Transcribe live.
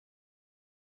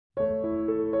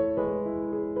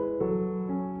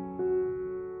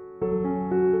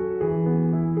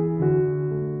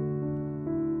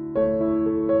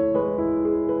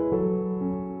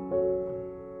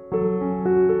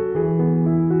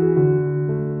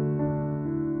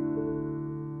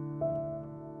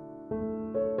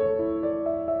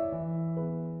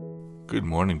Good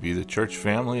morning, Be the Church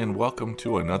family, and welcome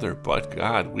to another But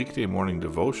God Weekday morning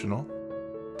devotional.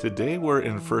 Today we're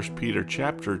in 1 Peter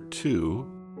chapter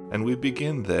 2, and we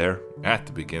begin there, at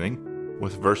the beginning,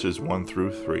 with verses 1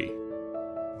 through 3.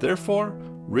 Therefore,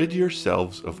 rid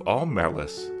yourselves of all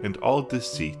malice, and all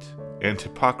deceit, and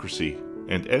hypocrisy,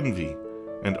 and envy,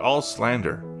 and all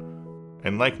slander,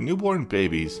 and like newborn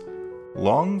babies,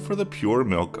 long for the pure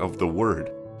milk of the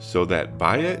word, so that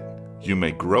by it you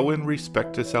may grow in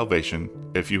respect to salvation,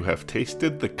 if you have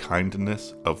tasted the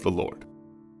kindness of the Lord.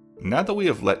 Now that we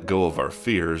have let go of our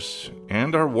fears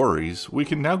and our worries, we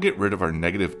can now get rid of our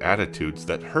negative attitudes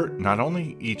that hurt not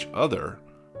only each other,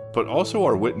 but also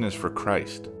our witness for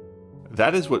Christ.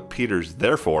 That is what Peter's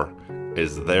therefore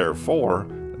is there for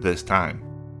this time.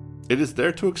 It is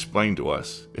there to explain to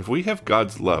us, if we have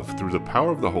God's love through the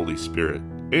power of the Holy Spirit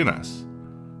in us,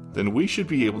 then we should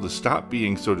be able to stop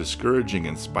being so discouraging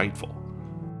and spiteful.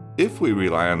 If we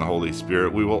rely on the Holy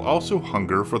Spirit, we will also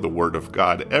hunger for the Word of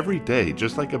God every day,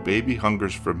 just like a baby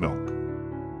hungers for milk.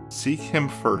 Seek Him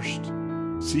first.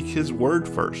 Seek His Word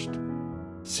first.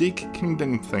 Seek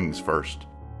kingdom things first,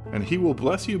 and He will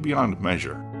bless you beyond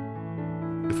measure.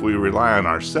 If we rely on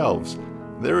ourselves,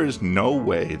 there is no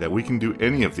way that we can do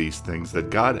any of these things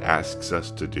that God asks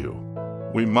us to do.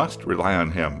 We must rely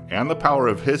on Him and the power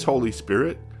of His Holy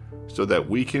Spirit so that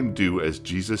we can do as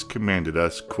Jesus commanded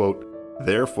us, quote,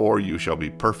 "Therefore you shall be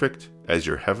perfect as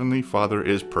your heavenly Father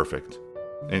is perfect."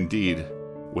 Indeed,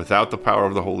 without the power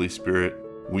of the Holy Spirit,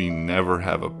 we never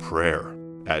have a prayer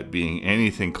at being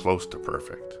anything close to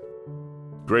perfect.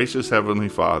 Gracious Heavenly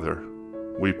Father,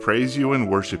 we praise you and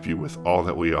worship you with all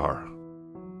that we are.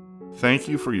 Thank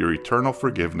you for your eternal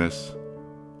forgiveness.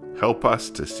 Help us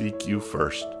to seek you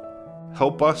first.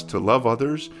 Help us to love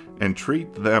others and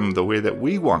treat them the way that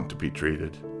we want to be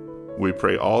treated. We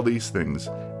pray all these things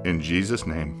in Jesus'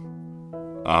 name.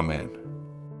 Amen.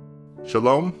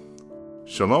 Shalom,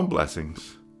 shalom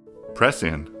blessings. Press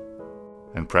in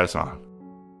and press on.